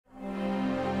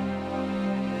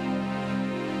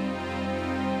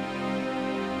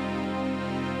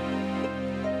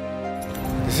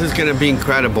is gonna be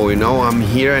incredible. You know, I'm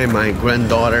here in my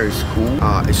granddaughter's school,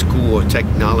 School of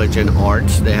Technology and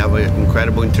Arts. They have an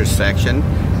incredible intersection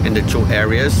in the two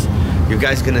areas. You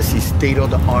guys gonna see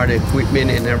state-of-the-art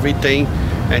equipment and everything.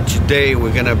 And today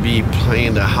we're gonna be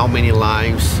playing the How Many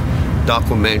Lives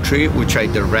documentary, which I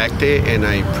directed and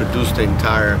I produced the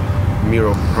entire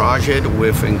mural project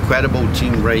with an incredible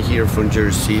team right here from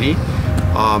Jersey City.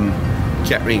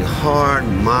 Catherine Hart,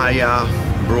 Maya,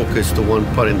 Brooke is the one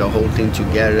putting the whole thing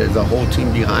together. There's a whole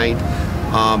team behind.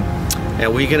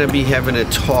 And we're gonna be having a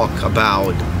talk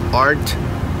about art,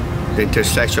 the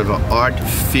intersection of art,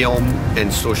 film,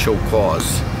 and social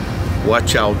cause.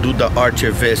 Watch out, Duda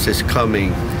ARTIVIST is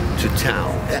coming to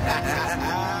town.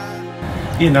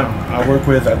 You know,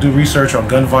 I do research on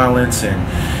gun violence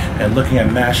and looking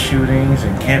at mass shootings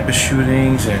and campus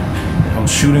shootings and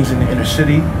shootings in the inner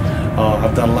city.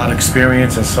 I've done a lot of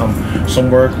experience and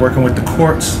some work working with the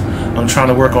courts. I'm trying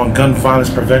to work on gun violence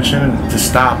prevention to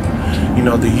stop, you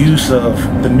know,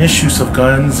 the misuse of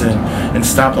guns and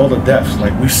stop all the deaths.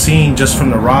 Like we've seen just from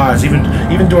the rise, even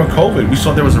during COVID, we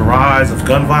saw there was a rise of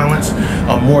gun violence,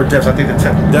 more deaths. I think the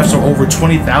deaths are over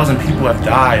 20,000 people have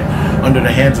died under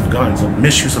the hands of guns, of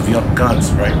misuse of young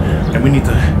guns, right? And we need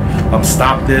to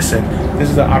stop this, and this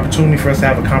is an opportunity for us to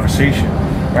have a conversation,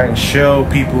 right, and show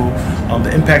people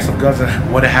the impacts of guns and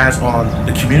what it has on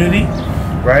the community,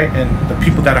 right, and the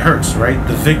people that it hurts, right,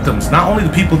 the victims, not only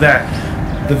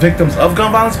the victims of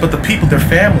gun violence, but the people, their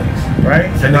families, right,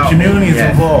 and the community is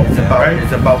involved.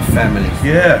 It's about families.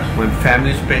 Yeah. When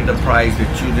families pay the price, the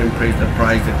children pay the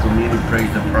price, the community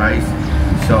pays the price.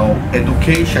 So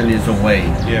education is a way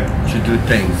to do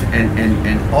things,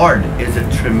 and art is a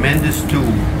tremendous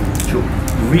tool to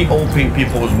reopen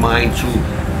people's mind to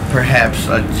perhaps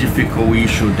a difficult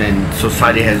issue that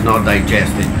society has not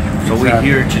digested. So we're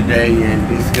here today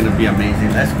and it's gonna be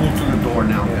amazing. Let's go to the door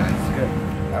now, guys.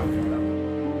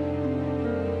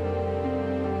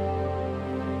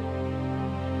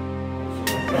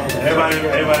 Everybody,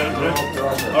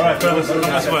 all right, fellas,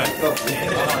 this way.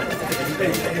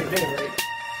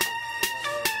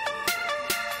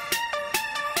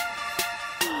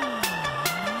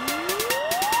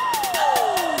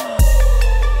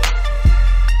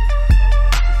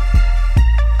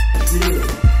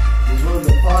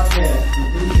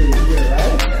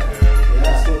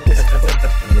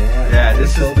 Yeah,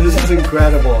 this is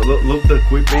incredible. Look the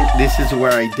equipment. This is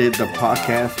where I did the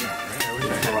podcast.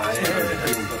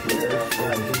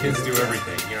 Kids do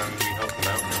everything, you know, we help them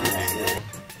out and everything.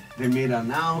 They made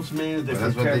announcements, they That's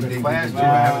what prepared they the think questions. I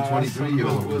have a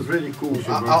 23-year-old. It was really cool.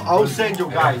 I'll send you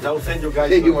guys.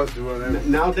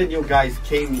 Now that you guys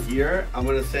came here, I'm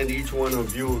gonna send each one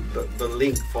of you the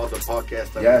link for the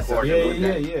podcast. Yes, yeah.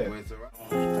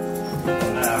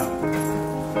 Now,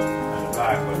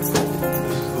 this is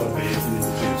going to be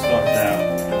start down.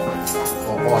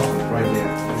 Oh, awesome, right there.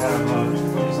 We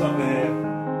have stuff there.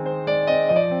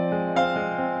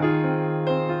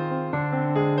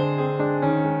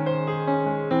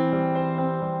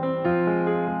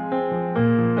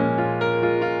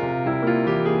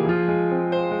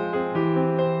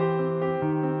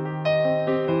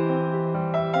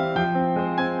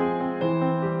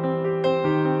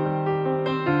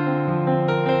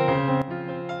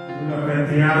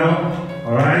 Penteado,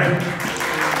 all right?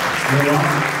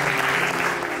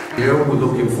 Here we're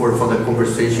looking forward for the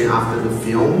conversation after the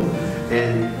film,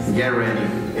 and get ready.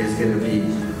 It's gonna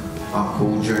be a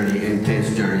cool journey,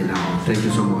 intense journey now. Thank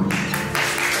you so much.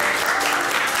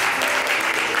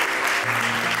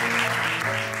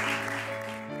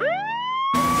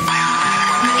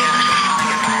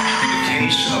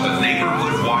 Of a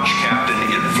neighborhood watch captain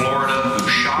in Florida who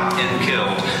shot and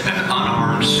killed an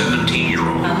unarmed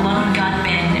 17-year-old. A lone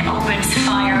gunman opens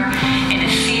fire in a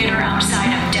theater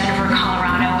outside of Denver,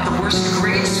 Colorado. The worst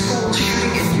grade school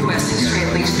shooting in U.S. history,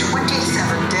 at least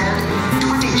 27 dead,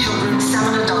 20 children,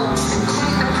 7 adults,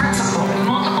 including the principal.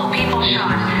 Multiple people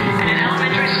shot at an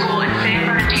elementary school in San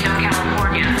Bernardino,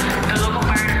 California. The local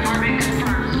fire department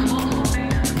confirms multiple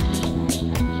victims.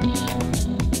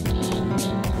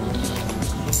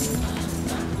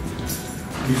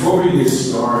 Before we get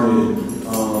started,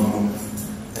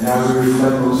 and as we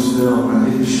reflect on this film, I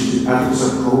think it's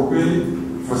appropriate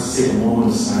for us to take a moment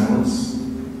of silence,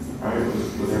 right,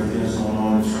 with everything that's going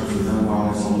on in terms of gun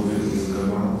violence, all the victims of gun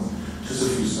violence. Just a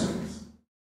few seconds.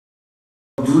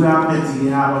 Duda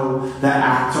Penteado, the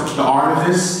actor, the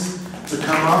artist, to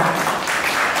come up.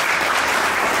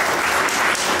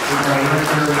 The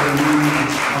director of the lead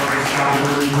of the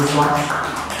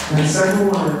Scholar-Practitioner. And second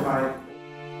one, invite.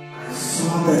 I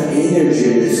saw the energy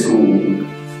in the school,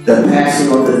 the passion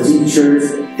of the teachers,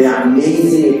 the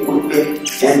amazing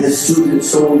equipment, and the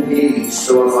students so engaged.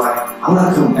 So it's like, I'm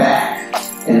gonna come back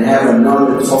and have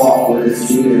another talk with the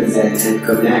students and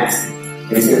connect.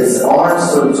 Because art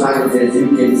sometimes, as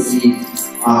you can see,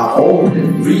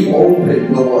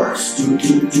 reopen doors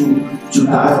to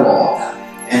dialogue.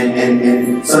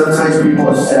 And sometimes people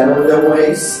are set in their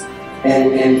ways.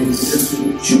 And just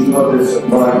to others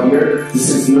right here, this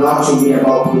is not to be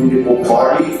about political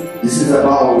party, this is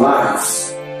about lives.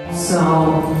 So,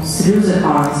 through the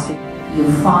arts, you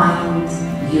find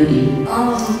beauty. I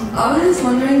was just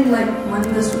wondering, like, when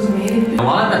this was made. A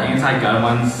lot of the anti-gun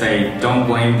ones say, don't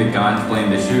blame the guns, blame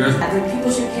the shooters. That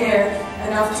people should care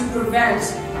enough to prevent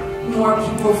more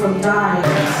people from dying.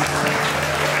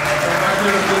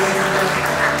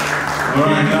 All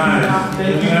right, guys.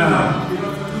 Thank you.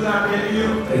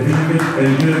 If you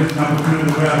get an opportunity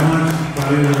to grab lunch,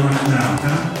 probably the lunch now,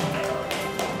 huh?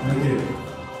 Thank you.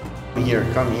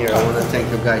 Come here. I want to thank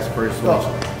you guys personally.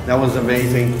 That was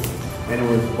amazing. And it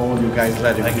was all you guys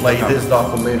let it play. This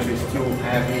documentary is still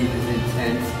heavy, it's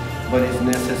intense, but it's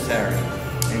necessary.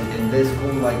 And in this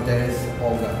school like this,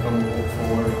 Olga, come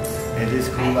forward. And this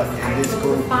school like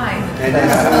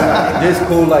this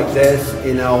school like this,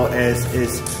 you know,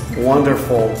 is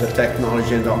wonderful. The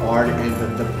technology and the art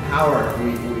and the power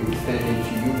we send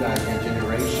into you guys, your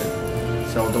generation.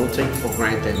 So don't take for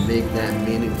granted. Make them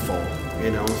meaningful. You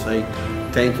know, say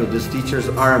thank you. These teachers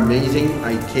are amazing.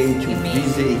 I came to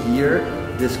visit here,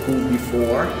 this school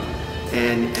before,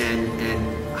 and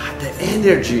the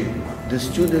energy, the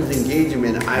students'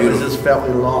 engagement. I just fell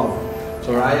in love.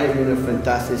 So I am in a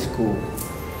fantastic school.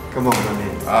 Come on, my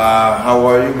man. How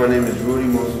are you? My name is Rudy.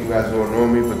 Most of you guys don't know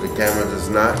me, but the camera does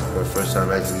not. My first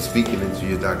time actually speaking into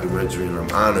your documentary, and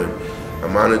I'm honored.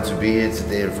 I'm honored to be here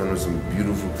today in front of some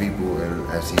beautiful people, and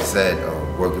as he said,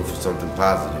 working for something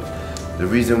positive. The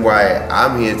reason why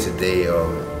I'm here today,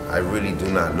 I really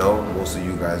do not know. Most of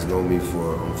you guys know me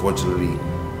for, unfortunately,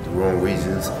 the wrong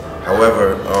reasons.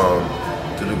 However,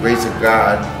 to the grace of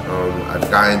God, I've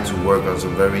gotten to work on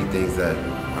some very things that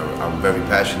I'm very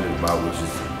passionate about, which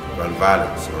is gun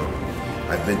violence.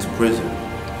 I've been to prison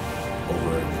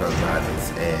over gun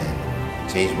violence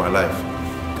and changed my life.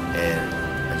 And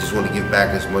I just want to give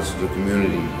back as much to the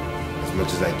community, as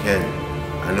much as I can.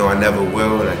 I know I never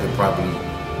will, and I could probably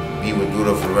be with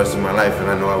Duda for the rest of my life, and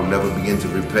I know I will never begin to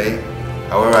repay.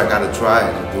 However, I gotta try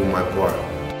to do my part.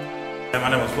 My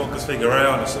name is Lucas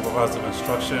Figueroa. I'm the supervisor of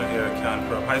instruction here at County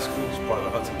Prep High School, as part of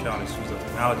the Hudson County Schools of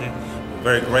Technology. We're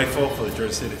very grateful for the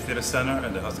Jersey City Theater Center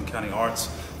and the Hudson County Arts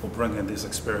for bringing this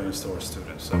experience to our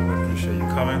students. So we appreciate you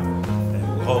coming,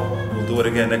 and we hope we'll do it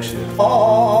again next year.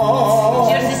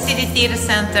 Jersey City Theater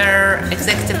Center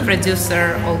executive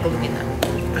producer Olga Levina.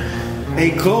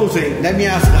 In closing, let me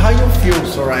ask, how you feel,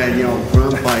 Soraya? Your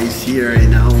grandpa is here, you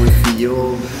know, with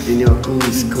you in your cool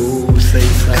school, say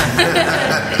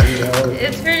something.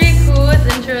 It's pretty cool. It's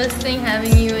interesting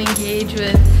having you engage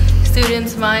with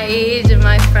students my age and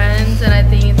my friends, and I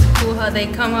think it's cool how they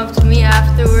come up to me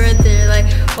afterward. They're like,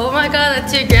 "Oh my God,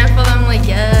 that's your grandfather." I'm like,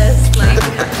 "Yes." Like,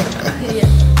 yeah.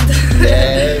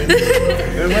 Yes.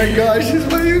 Oh my gosh, she's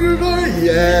my younger brother.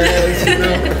 Yes. You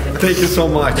know. Thank you so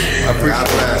much. I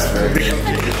appreciate it.